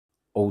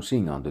O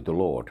sing unto the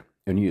Lord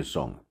a new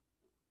song.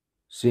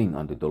 Sing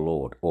unto the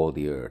Lord all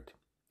the earth.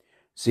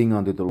 Sing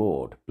unto the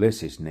Lord, bless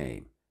his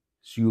name.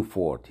 Shew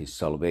forth his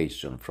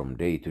salvation from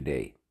day to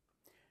day.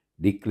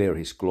 Declare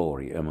his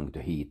glory among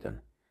the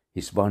heathen,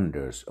 his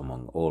wonders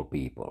among all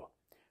people.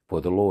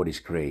 For the Lord is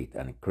great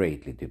and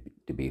greatly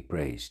to be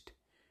praised.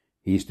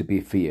 He is to be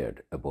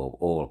feared above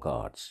all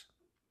gods.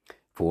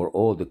 For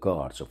all the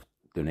gods of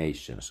the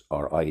nations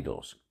are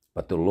idols,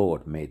 but the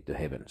Lord made the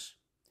heavens.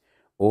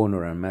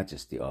 Honor and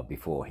majesty are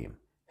before him,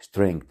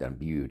 strength and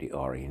beauty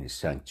are in his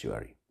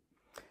sanctuary.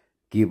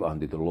 Give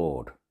unto the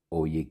Lord,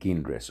 O ye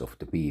kindreds of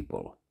the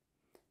people.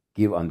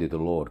 Give unto the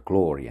Lord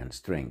glory and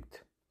strength.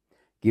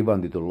 Give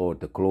unto the Lord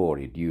the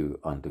glory due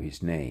unto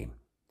his name.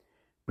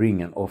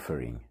 Bring an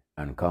offering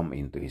and come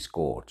into his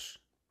courts.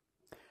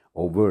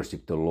 O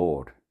worship the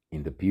Lord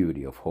in the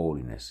beauty of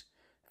holiness.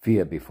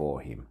 Fear before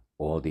him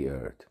all the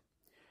earth.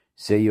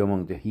 Say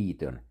among the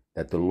heathen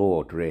that the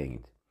Lord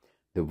reigneth.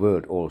 The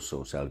word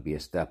also shall be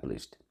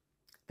established,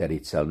 that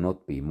it shall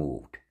not be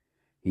moved.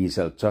 He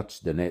shall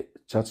judge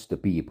the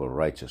people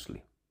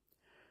righteously.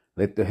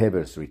 Let the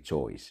heavens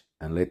rejoice,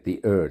 and let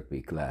the earth be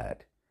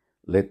glad.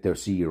 Let the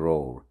sea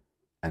roar,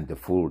 and the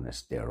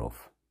fullness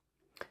thereof.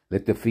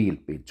 Let the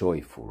field be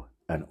joyful,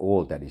 and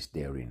all that is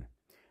therein.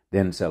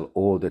 Then shall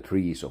all the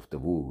trees of the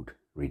wood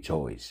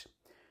rejoice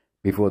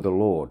before the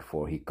Lord,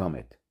 for he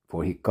cometh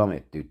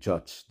to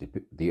judge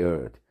the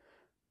earth.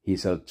 He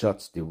shall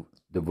judge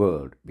the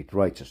world with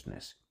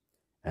righteousness,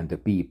 and the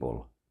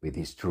people with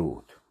his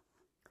truth.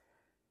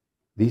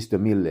 This is the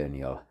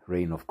millennial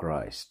reign of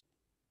Christ,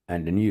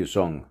 and a new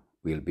song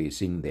will be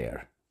sung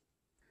there.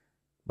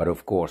 But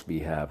of course we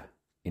have,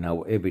 in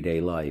our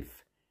everyday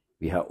life,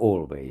 we have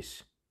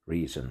always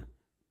reason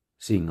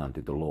sing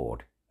unto the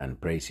Lord and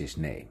praise his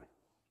name.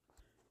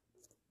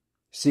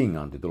 Sing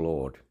unto the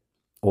Lord,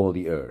 all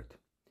the earth.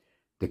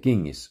 The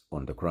King is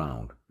on the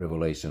ground.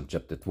 Revelation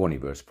chapter 20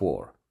 verse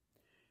 4.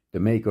 The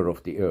maker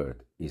of the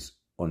earth is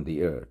on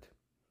the earth.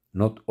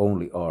 Not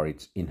only are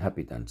its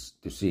inhabitants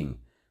to sing,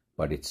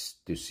 but it's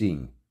to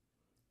sing.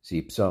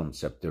 See Psalm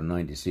chapter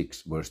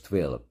 96 verse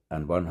 12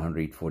 and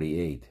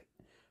 148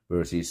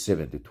 verses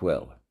 7 to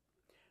 12.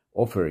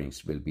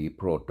 Offerings will be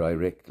brought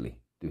directly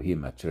to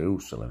him at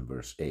Jerusalem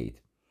verse 8,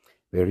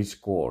 where his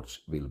courts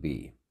will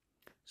be.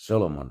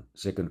 Solomon,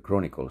 2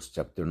 Chronicles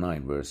chapter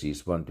 9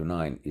 verses 1 to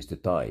 9 is the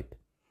type,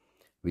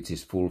 which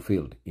is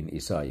fulfilled in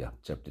Isaiah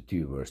chapter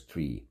 2 verse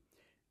 3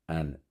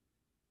 and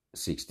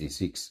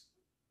 66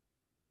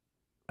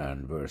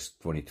 and verse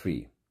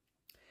 23.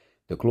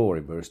 The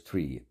glory verse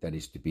 3 that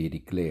is to be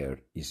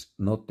declared is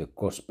not the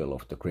gospel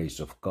of the grace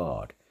of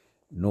God,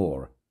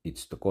 nor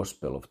it's the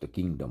gospel of the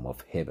kingdom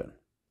of heaven,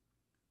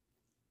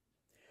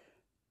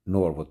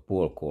 nor what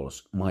Paul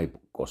calls my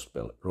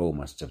gospel,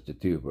 Romans chapter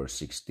 2 verse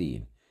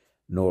 16,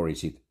 nor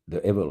is it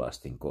the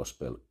everlasting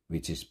gospel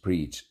which is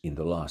preached in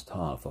the last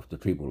half of the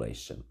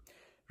tribulation,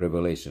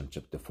 Revelation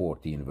chapter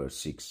 14 verse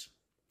 6.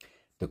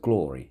 The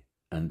glory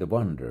and the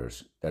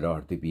wonders that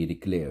are to be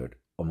declared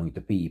among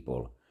the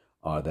people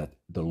are that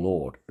the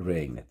Lord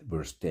reigneth,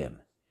 verse 10.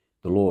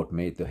 The Lord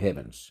made the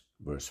heavens,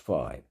 verse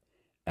 5,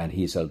 and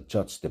he shall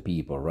judge the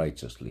people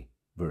righteously,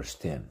 verse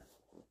 10.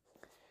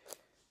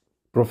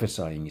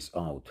 Prophesying is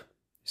out.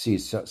 See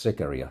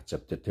Zechariah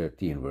chapter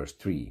 13 verse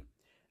 3.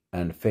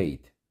 And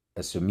faith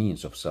as a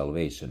means of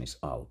salvation is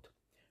out.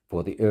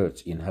 For the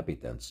earth's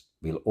inhabitants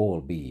will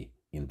all be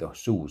in the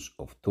shoes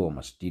of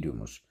Thomas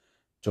Didymus,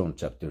 John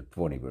chapter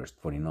 20 verse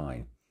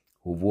 29,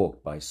 who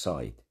walked by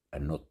sight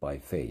and not by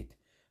faith,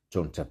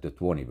 John chapter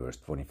 20 verse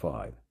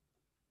 25.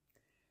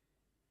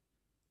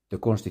 The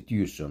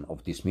constitution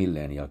of this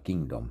millennial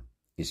kingdom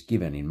is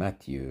given in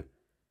Matthew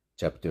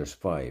chapters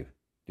 5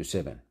 to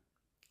 7.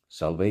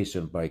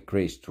 Salvation by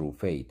grace through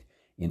faith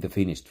in the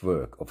finished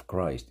work of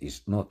Christ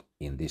is not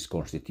in this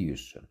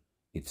constitution,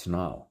 it's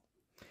now.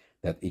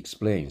 That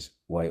explains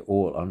why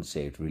all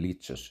unsaved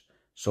religious,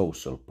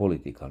 social,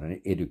 political and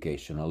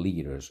educational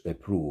leaders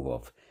approve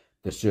of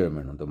the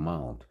Sermon on the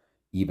Mount,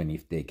 even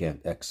if they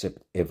can't accept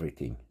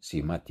everything.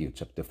 See Matthew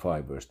chapter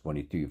 5 verse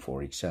 22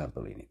 for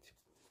example in it.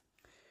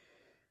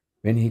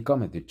 When he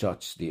cometh to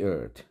judge the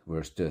earth,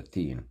 verse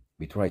 13,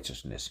 with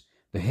righteousness,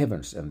 the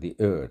heavens and the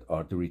earth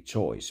are to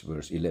rejoice,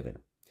 verse 11.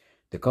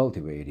 The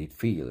cultivated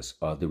fields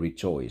are to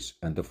rejoice,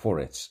 and the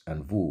forests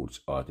and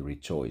woods are to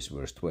rejoice,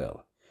 verse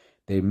 12.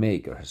 Their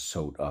maker has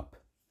sowed up.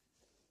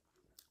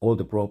 All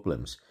the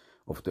problems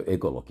of the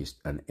ecologist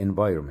and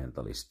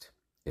environmentalist,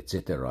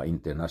 etc.,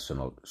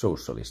 international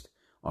socialist,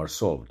 are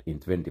solved in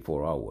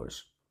 24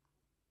 hours.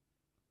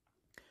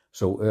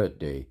 So Earth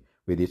Day,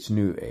 with its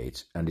new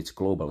age and its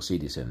global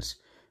citizens,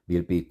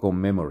 will be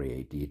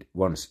commemorated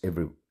once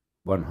every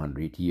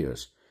 100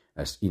 years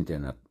as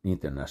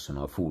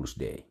International Fool's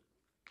Day.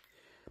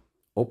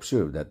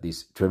 Observe that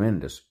this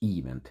tremendous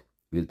event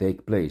will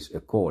take place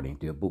according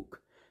to a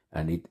book,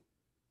 and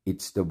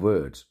it's the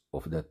words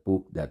of that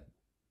book that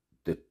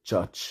the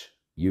judge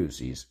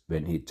uses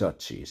when he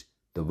judges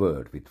the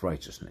world with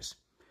righteousness.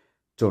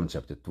 John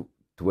chapter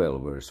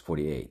 12 verse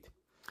 48.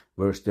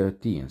 Verse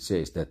 13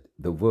 says that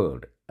the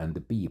world and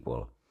the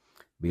people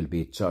will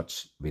be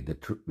judged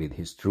with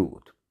his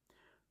truth.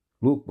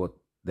 Look what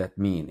that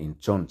means in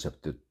John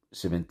chapter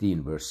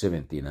 17 verse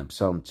 17 and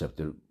Psalm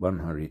chapter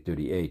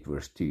 138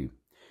 verse 2.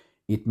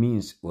 It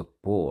means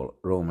what Paul,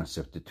 Romans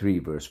chapter 3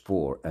 verse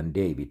 4, and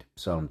David,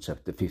 Psalm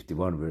chapter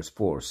 51 verse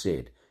 4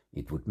 said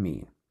it would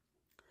mean.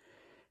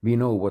 We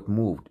know what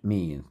moved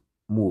meant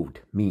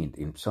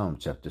in Psalm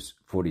chapter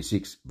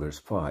 46 verse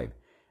 5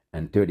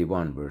 and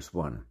 31 verse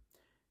 1,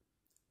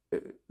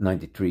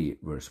 93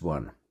 verse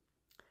 1.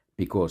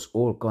 Because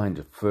all kinds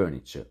of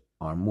furniture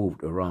are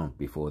moved around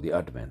before the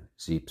Advent.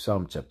 See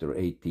Psalm chapter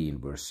 18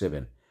 verse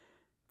 7,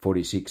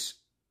 46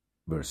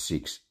 verse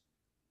 6,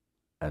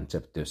 and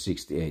chapter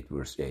 68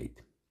 verse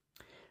 8.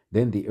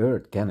 Then the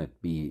earth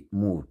cannot be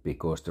moved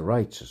because the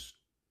righteous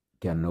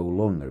can no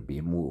longer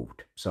be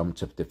moved. Psalm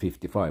chapter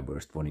 55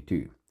 verse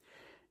 22.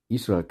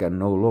 Israel can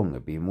no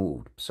longer be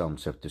moved. Psalm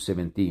chapter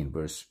 14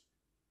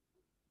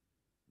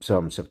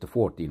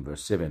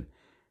 verse 7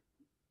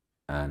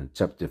 and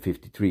chapter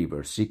 53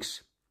 verse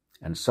 6.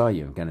 And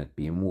Zion cannot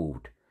be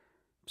moved.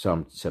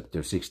 Psalm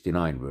chapter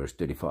 69 verse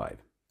 35.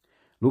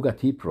 Look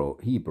at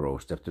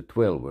Hebrews chapter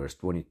 12 verse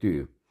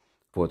 22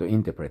 for the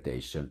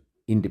interpretation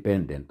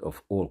independent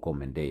of all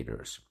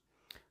commentators.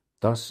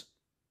 Thus,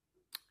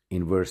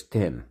 in verse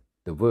 10,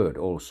 the word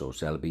also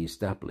shall be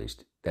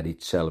established, that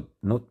it shall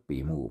not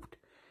be moved.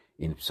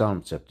 In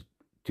Psalm chapter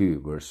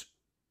 2 verse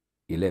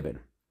 11,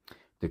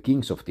 the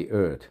kings of the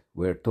earth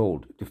were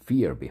told to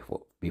fear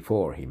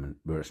before him.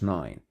 Verse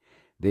 9,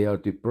 they are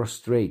to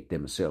prostrate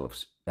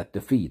themselves at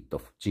the feet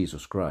of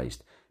Jesus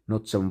Christ,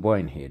 not some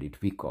wine-headed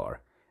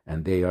vicar,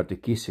 and they are to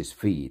kiss his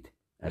feet,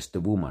 as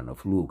the woman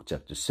of Luke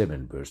chapter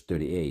 7 verse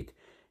 38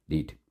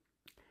 did.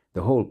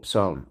 The whole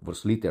psalm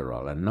was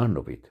literal, and none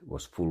of it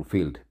was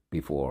fulfilled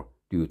before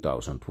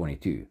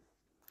 2022.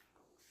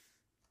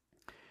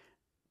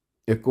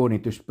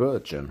 According to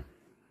Spurgeon,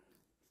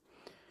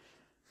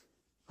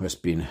 who has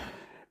been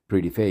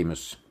pretty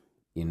famous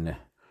in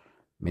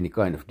many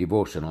kind of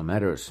devotional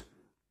matters,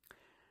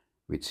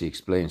 which he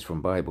explains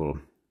from Bible,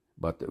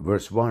 but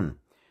verse 1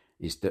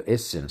 is the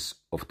essence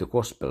of the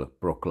gospel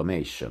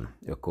proclamation,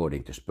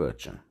 according to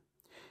Spurgeon.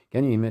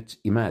 Can you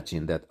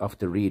imagine that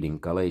after reading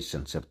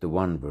Galatians chapter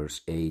 1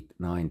 verse 8,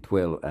 9,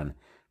 12 and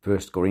 1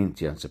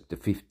 Corinthians chapter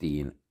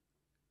 15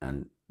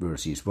 and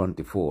verses 1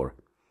 to 4,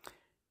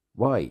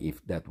 why,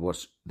 if that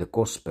was the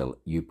gospel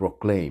you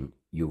proclaim,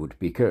 you would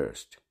be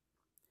cursed?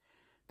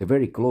 The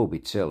very globe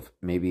itself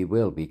may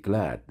well be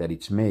glad that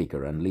its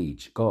maker and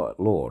liege, God,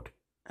 Lord,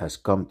 has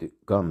come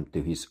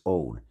to his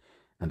own,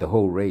 and the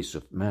whole race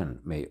of man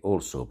may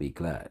also be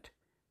glad,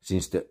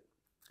 since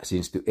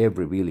to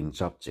every willing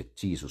subject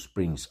Jesus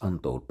brings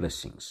untold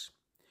blessings.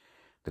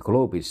 The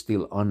globe is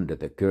still under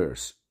the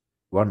curse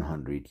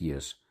 100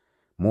 years,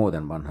 more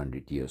than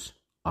 100 years,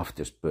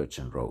 after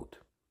Spurgeon wrote.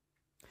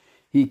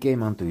 He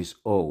came unto his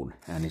own,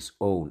 and his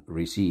own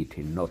received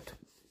him not.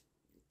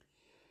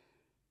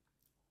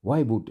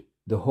 Why would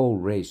the whole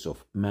race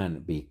of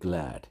man be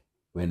glad,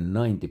 when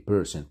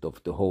 90%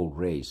 of the whole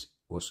race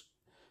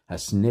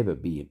has never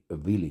been a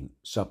willing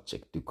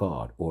subject to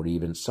God, or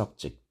even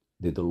subject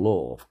to the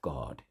law of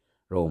God?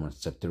 Romans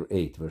chapter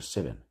 8 verse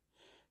 7.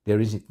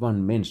 There isn't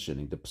one mention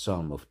in the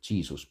psalm of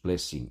Jesus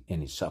blessing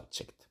any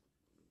subject.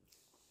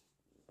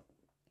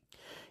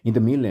 In the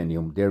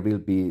millennium there will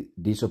be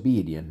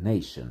disobedient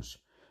nations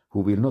who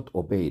will not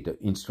obey the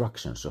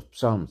instructions of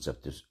Psalm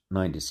chapter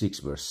 96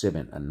 verse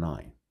 7 and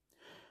 9.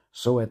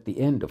 So at the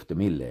end of the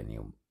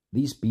millennium,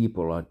 these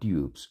people are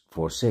dupes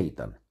for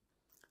Satan.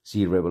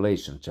 See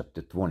Revelation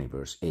chapter 20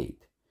 verse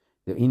 8.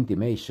 The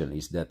intimation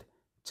is that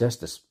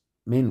just as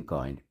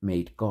mankind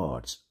made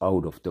gods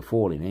out of the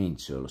fallen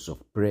angels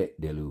of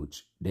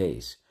pre-deluge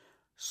days,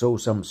 so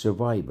some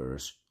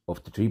survivors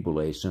of the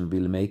tribulation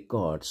will make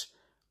gods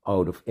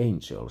out of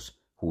angels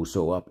who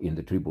show up in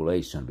the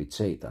tribulation with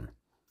Satan.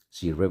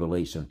 See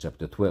Revelation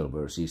chapter 12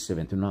 verses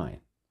 7 to 9.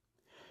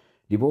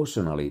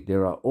 Devotionally,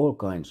 there are all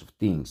kinds of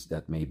things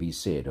that may be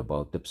said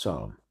about the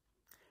psalm.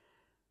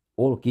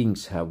 All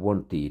kings have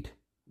wanted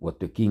what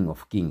the King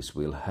of Kings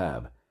will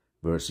have,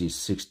 verses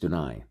 6 to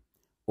 9.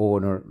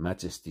 Honor,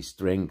 majesty,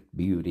 strength,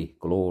 beauty,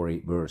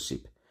 glory,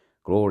 worship.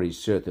 Glory is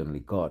certainly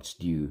God's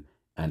due,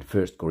 and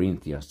 1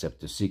 Corinthians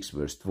chapter 6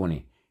 verse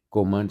 20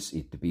 commands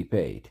it to be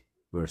paid,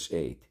 verse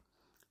 8.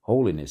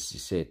 Holiness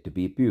is said to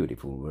be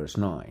beautiful, verse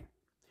 9.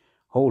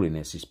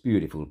 Holiness is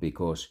beautiful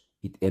because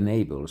it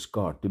enables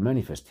God to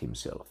manifest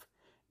himself.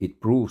 It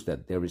proves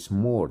that there is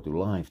more to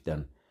life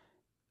than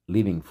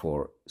living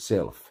for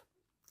self.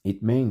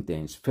 It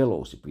maintains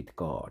fellowship with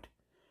God.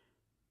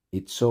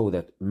 It's so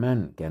that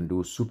man can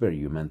do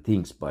superhuman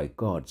things by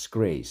God's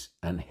grace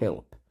and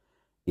help.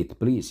 It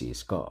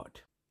pleases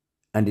God.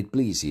 And it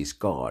pleases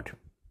God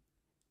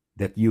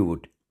that you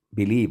would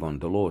believe on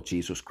the Lord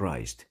Jesus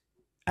Christ,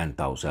 and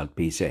thou shalt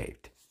be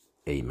saved.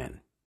 Amen.